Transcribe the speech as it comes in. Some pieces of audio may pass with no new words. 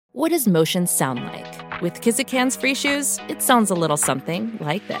What does motion sound like? With Kizik hands-free shoes, it sounds a little something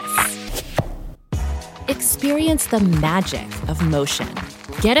like this. Experience the magic of motion.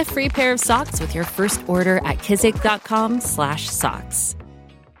 Get a free pair of socks with your first order at kizik.com/socks.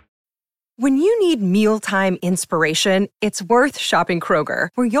 When you need mealtime inspiration, it's worth shopping Kroger,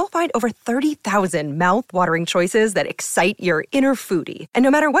 where you'll find over 30,000 mouth-watering choices that excite your inner foodie. And no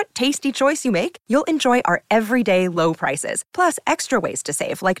matter what tasty choice you make, you'll enjoy our everyday low prices, plus extra ways to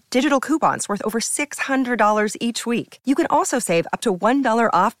save, like digital coupons worth over $600 each week. You can also save up to $1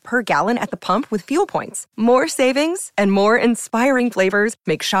 off per gallon at the pump with fuel points. More savings and more inspiring flavors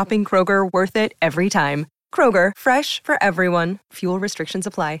make shopping Kroger worth it every time. Kroger, fresh for everyone. Fuel restrictions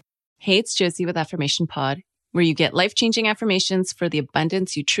apply. Hey, it's Josie with Affirmation Pod, where you get life-changing affirmations for the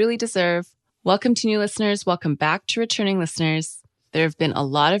abundance you truly deserve. Welcome to new listeners. Welcome back to returning listeners. There have been a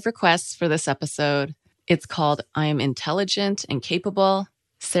lot of requests for this episode. It's called I Am Intelligent and Capable.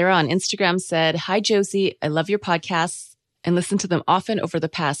 Sarah on Instagram said, "Hi, Josie. I love your podcasts and listen to them often over the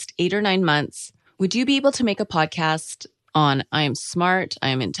past 8 or 9 months. Would you be able to make a podcast on I am smart, I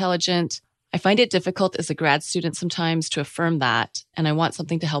am intelligent? I find it difficult as a grad student sometimes to affirm that, and I want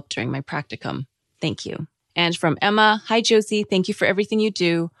something to help during my practicum. Thank you." And from Emma, "Hi, Josie. Thank you for everything you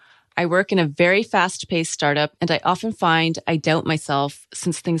do. I work in a very fast-paced startup, and I often find I doubt myself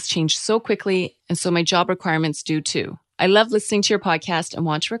since things change so quickly, and so my job requirements do too. I love listening to your podcast and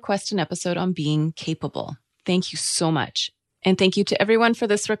want to request an episode on being capable. Thank you so much." And thank you to everyone for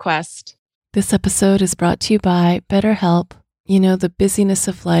this request. This episode is brought to you by BetterHelp. You know, the busyness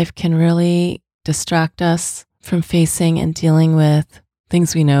of life can really distract us from facing and dealing with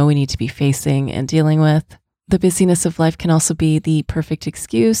things we know we need to be facing and dealing with. The busyness of life can also be the perfect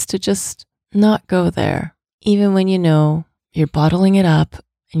excuse to just not go there, even when you know you're bottling it up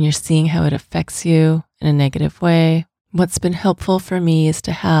and you're seeing how it affects you in a negative way. What's been helpful for me is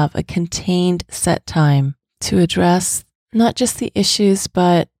to have a contained set time to address not just the issues,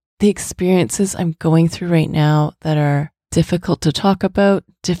 but the experiences I'm going through right now that are difficult to talk about,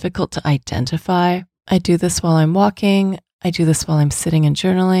 difficult to identify. I do this while I'm walking. I do this while I'm sitting and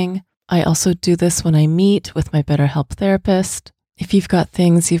journaling. I also do this when I meet with my BetterHelp therapist. If you've got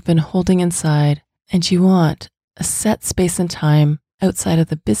things you've been holding inside and you want a set space and time outside of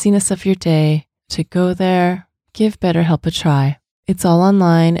the busyness of your day to go there, give BetterHelp a try. It's all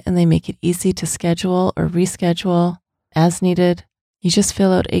online and they make it easy to schedule or reschedule as needed. You just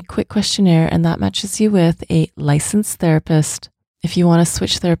fill out a quick questionnaire and that matches you with a licensed therapist. If you want to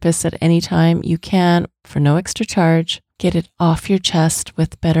switch therapists at any time, you can for no extra charge. Get it off your chest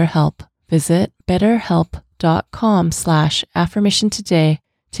with BetterHelp. Visit betterhelp.com/affirmation today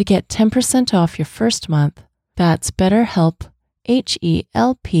to get 10% off your first month. That's BetterHelp,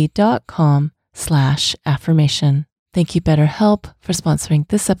 HELP.com/affirmation. Thank you, BetterHelp, for sponsoring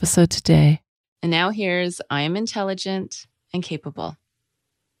this episode today. And now here's I Am Intelligent and Capable.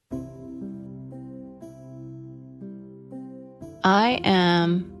 I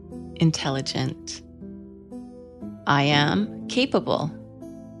am intelligent. I am capable.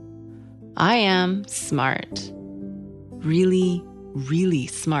 I am smart. Really, really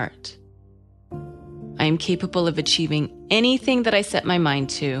smart. I am capable of achieving anything that I set my mind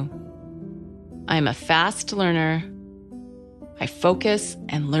to. I am a fast learner. I focus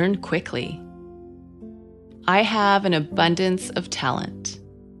and learn quickly. I have an abundance of talent.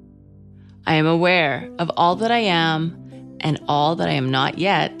 I am aware of all that I am and all that I am not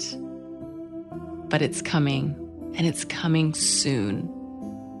yet, but it's coming, and it's coming soon.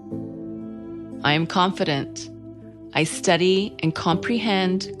 I am confident. I study and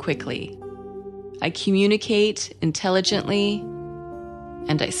comprehend quickly. I communicate intelligently,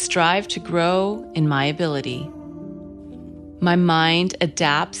 and I strive to grow in my ability. My mind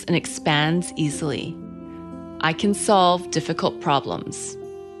adapts and expands easily. I can solve difficult problems.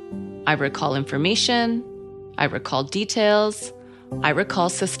 I recall information. I recall details. I recall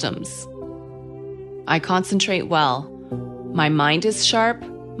systems. I concentrate well. My mind is sharp.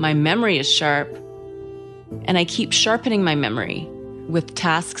 My memory is sharp. And I keep sharpening my memory with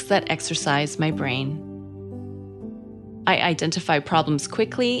tasks that exercise my brain. I identify problems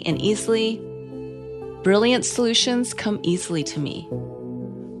quickly and easily. Brilliant solutions come easily to me.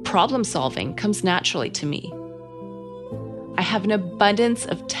 Problem solving comes naturally to me. I have an abundance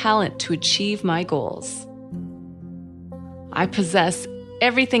of talent to achieve my goals. I possess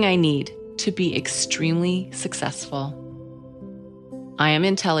everything I need to be extremely successful. I am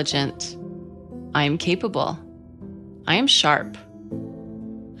intelligent. I am capable. I am sharp.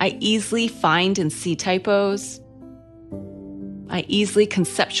 I easily find and see typos. I easily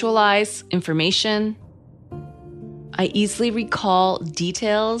conceptualize information. I easily recall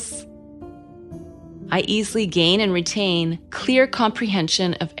details. I easily gain and retain clear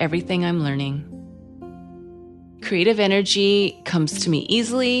comprehension of everything I'm learning. Creative energy comes to me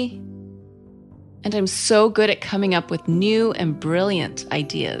easily, and I'm so good at coming up with new and brilliant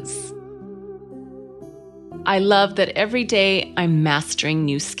ideas. I love that every day I'm mastering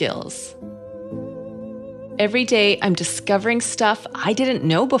new skills. Every day I'm discovering stuff I didn't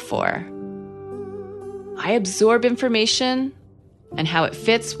know before. I absorb information and how it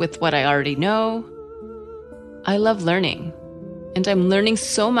fits with what I already know. I love learning, and I'm learning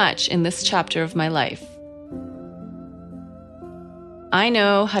so much in this chapter of my life. I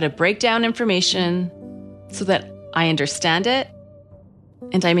know how to break down information so that I understand it,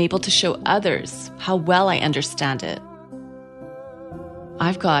 and I'm able to show others how well I understand it.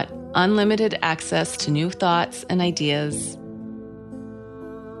 I've got unlimited access to new thoughts and ideas.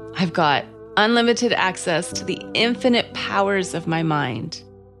 I've got unlimited access to the infinite powers of my mind.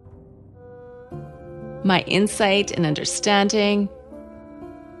 My insight and understanding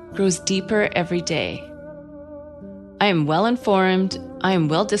grows deeper every day. I am well informed. I am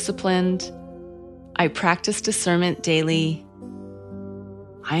well disciplined. I practice discernment daily.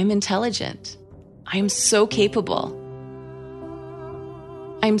 I am intelligent. I am so capable.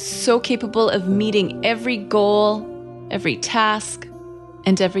 I'm so capable of meeting every goal, every task,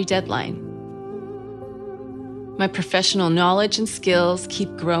 and every deadline. My professional knowledge and skills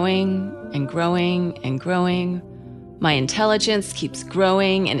keep growing and growing and growing. My intelligence keeps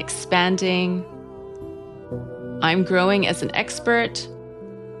growing and expanding. I'm growing as an expert.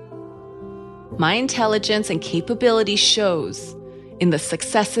 My intelligence and capability shows in the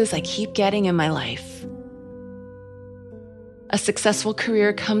successes I keep getting in my life. A successful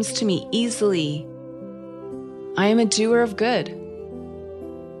career comes to me easily. I am a doer of good.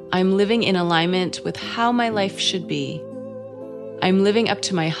 I'm living in alignment with how my life should be. I'm living up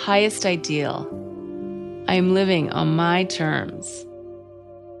to my highest ideal. I am living on my terms.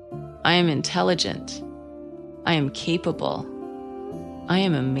 I am intelligent. I am capable. I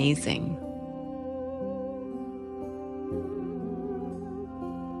am amazing.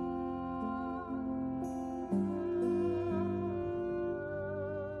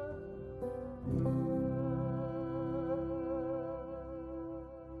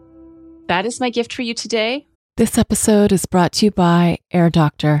 That is my gift for you today. This episode is brought to you by Air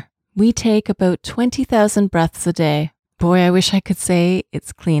Doctor. We take about 20,000 breaths a day. Boy, I wish I could say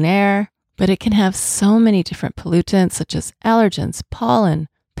it's clean air, but it can have so many different pollutants such as allergens, pollen,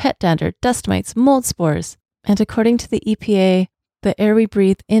 pet dander, dust mites, mold spores. And according to the EPA, the air we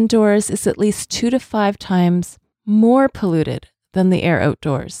breathe indoors is at least 2 to 5 times more polluted than the air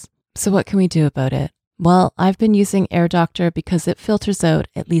outdoors. So what can we do about it? Well, I've been using Air Doctor because it filters out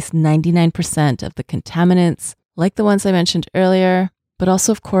at least 99% of the contaminants, like the ones I mentioned earlier, but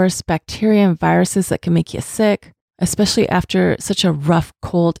also, of course, bacteria and viruses that can make you sick, especially after such a rough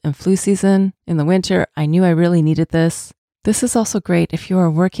cold and flu season. In the winter, I knew I really needed this. This is also great if you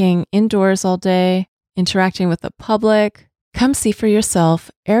are working indoors all day, interacting with the public. Come see for yourself.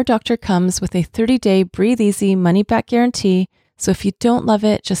 Air Doctor comes with a 30-day breathe easy money-back guarantee. So if you don't love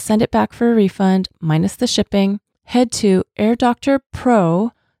it, just send it back for a refund, minus the shipping. Head to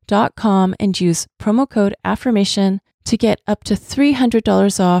airdoctorpro.com and use promo code AFFIRMATION to get up to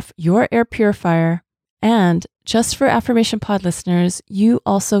 $300 off your air purifier. And just for Affirmation Pod listeners, you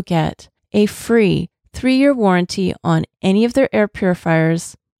also get a free 3-year warranty on any of their air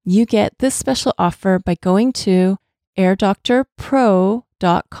purifiers. You get this special offer by going to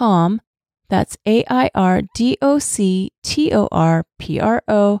airdoctorpro.com. That's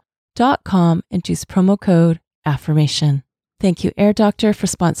airdoctorpro.com and use promo code AFFIRMATION. Thank you, Air Doctor, for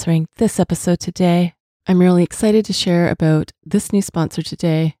sponsoring this episode today. I'm really excited to share about this new sponsor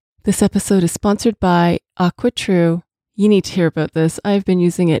today. This episode is sponsored by AquaTrue. You need to hear about this. I've been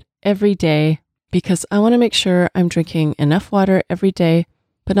using it every day because I want to make sure I'm drinking enough water every day,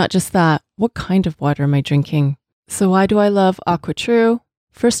 but not just that. What kind of water am I drinking? So why do I love AquaTrue?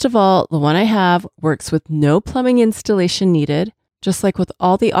 First of all, the one I have works with no plumbing installation needed. Just like with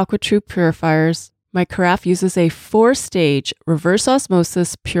all the AquaTrue purifiers, my carafe uses a 4-stage reverse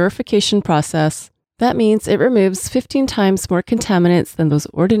osmosis purification process. That means it removes 15 times more contaminants than those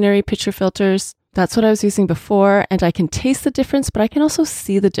ordinary pitcher filters. That's what I was using before, and I can taste the difference, but I can also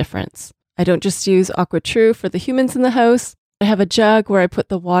see the difference. I don't just use AquaTrue for the humans in the house. I have a jug where I put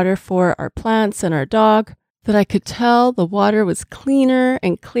the water for our plants and our dog, that I could tell the water was cleaner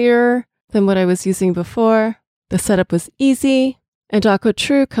and clearer than what I was using before. The setup was easy, and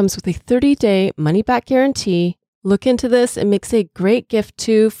AquaTrue comes with a 30-day money-back guarantee. Look into this. It makes a great gift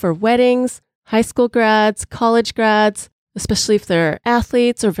too for weddings, high school grads, college grads, especially if they're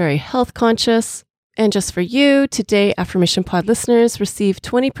athletes or very health conscious. And just for you, today Affirmation Pod listeners receive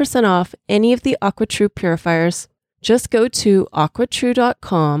 20% off any of the AquaTrue purifiers. Just go to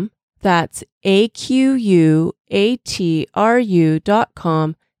aquatrue.com, that's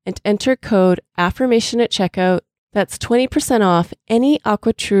AQUATRU.com, and enter code AFFIRMATION at checkout. That's 20% off any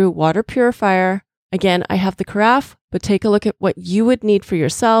AquaTrue water purifier. Again, I have the carafe, but take a look at what you would need for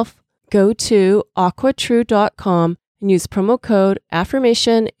yourself. Go to aquatrue.com and use promo code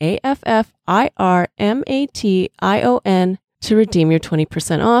AFFIRMATION, AFFIRMATION, to redeem your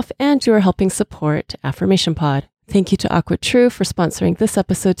 20% off, and you are helping support Affirmation Pod. Thank you to AquaTrue for sponsoring this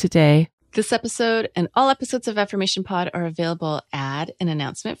episode today. This episode and all episodes of Affirmation Pod are available ad and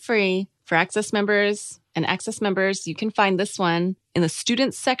announcement free. For Access members and Access members, you can find this one in the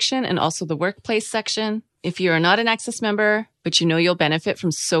students section and also the workplace section. If you are not an Access member, but you know you'll benefit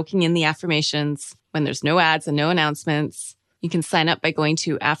from soaking in the affirmations when there's no ads and no announcements, you can sign up by going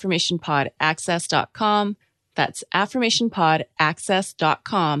to affirmationpodaccess.com. That's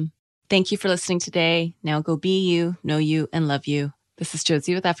affirmationpodaccess.com. Thank you for listening today. Now go be you, know you, and love you. This is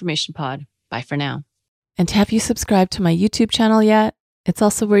Josie with Affirmation Pod. Bye for now. And have you subscribed to my YouTube channel yet? It's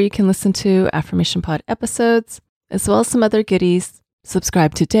also where you can listen to Affirmation Pod episodes, as well as some other goodies.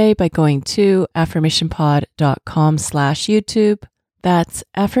 Subscribe today by going to affirmationpod.com/YouTube. That's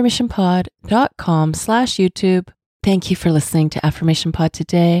affirmationpod.com/YouTube. Thank you for listening to Affirmation Pod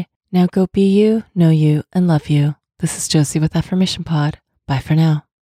today. Now go be you, know you, and love you. This is Josie with Affirmation Pod. Bye for now.